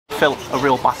Phil, a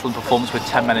real battling performance with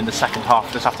 10 men in the second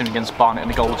half this afternoon against Barnet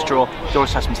and a goalless draw. Your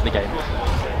assessment of the game?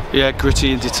 Yeah,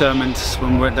 gritty and determined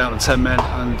when we went down to 10 men,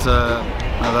 and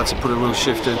that's put a real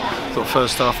shift in. I thought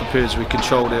first half of periods we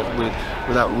controlled it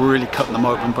without really cutting them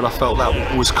open, but I felt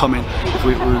that was coming if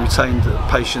we retained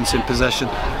patience in possession.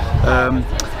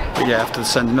 But yeah, after the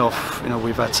sending off,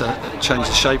 we've had to change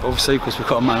the shape, obviously, because we've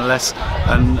got a man less,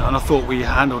 and I thought we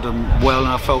handled them well, and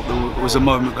I felt there was a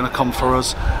moment going to come for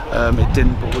us. It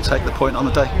didn't, but we'll take the point on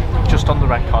the day. Just on the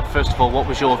red card, first of all, what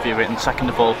was your view of it, and second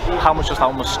of all, how much does that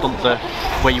almost stunt the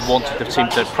way you wanted the team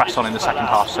to press on in the second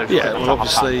half? So yeah, well,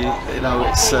 obviously,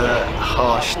 it's a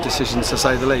harsh decision to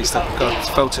say the least. I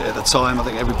felt it at the time. I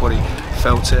think everybody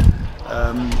felt it.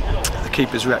 The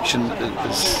keeper's reaction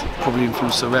has probably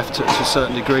influenced the ref to a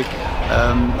certain degree.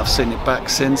 I've seen it back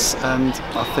since, and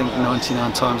I think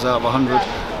 99 times out of 100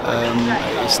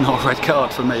 it's not a red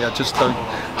card for me. I just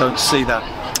don't see that.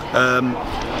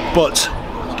 But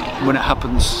when it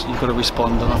happens, you've got to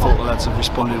respond, and I thought the lads have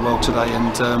responded well today,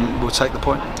 and we'll take the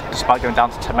point. Despite going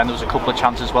down to 10 men, there was a couple of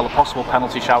chances as well, a possible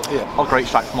penalty shout, a great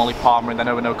strike from Ollie Palmer, and then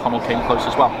Owen O'Connell came close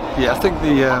as well. Yeah, I think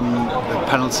the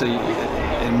penalty,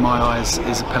 in my eyes,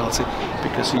 is a penalty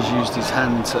because he's used his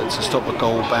hand to stop a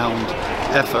goal-bound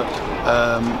effort.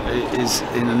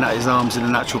 His arm's in a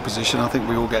natural position. I think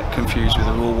we all get confused with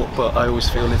the rule, but I always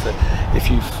feel if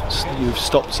you've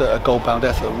stopped a goal-bound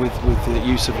effort with the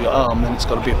use of your arm, then it's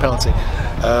got to be a penalty.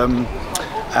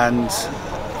 And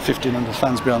 1,500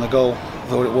 fans behind the goal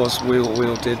thought it was. We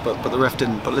all did, but the ref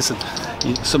didn't. But listen,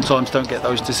 you sometimes don't get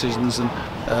those decisions, and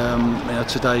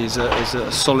today is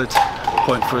a solid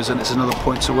point for us, and it's another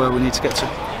point to where we need to get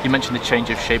to. You mentioned the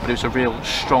change of shape, but it was a real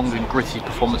strong and gritty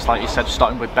performance, like you said,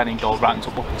 starting with Ben in goal, right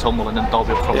into Buck and Tumble, and then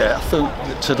Dolby up front. Yeah, I think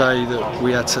that today that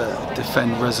we had to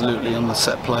defend resolutely on the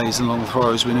set plays and long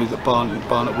throws. We knew that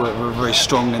Barnet were very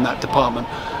strong in that department,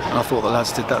 and I thought the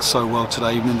lads did that so well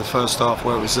today, even in the first half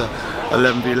where it was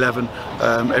 11v11.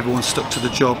 Everyone stuck to the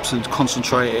jobs and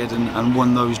concentrated and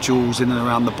won those duels in and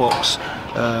around the box.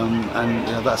 And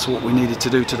that's what we needed to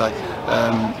do today.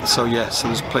 So I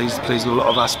was pleased with a lot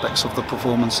of aspects of the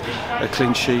performance. A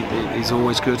clean sheet is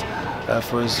always good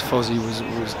for us. Fozzie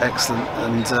was excellent,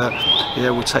 and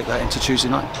we'll take that into Tuesday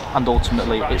night. And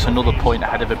ultimately, it's another point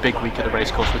ahead of a big week at the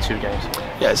racecourse with 2 games.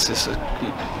 Yeah, it's just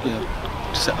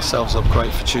set ourselves up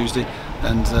great for Tuesday,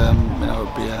 and it'll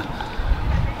be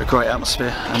a great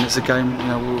atmosphere, and it's a game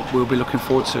we'll be looking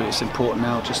forward to. It's important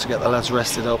now just to get the lads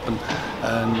rested up and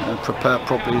prepare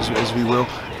properly as we will,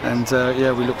 and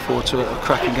we look forward to a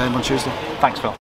cracking game on Tuesday. Thanks, Phil.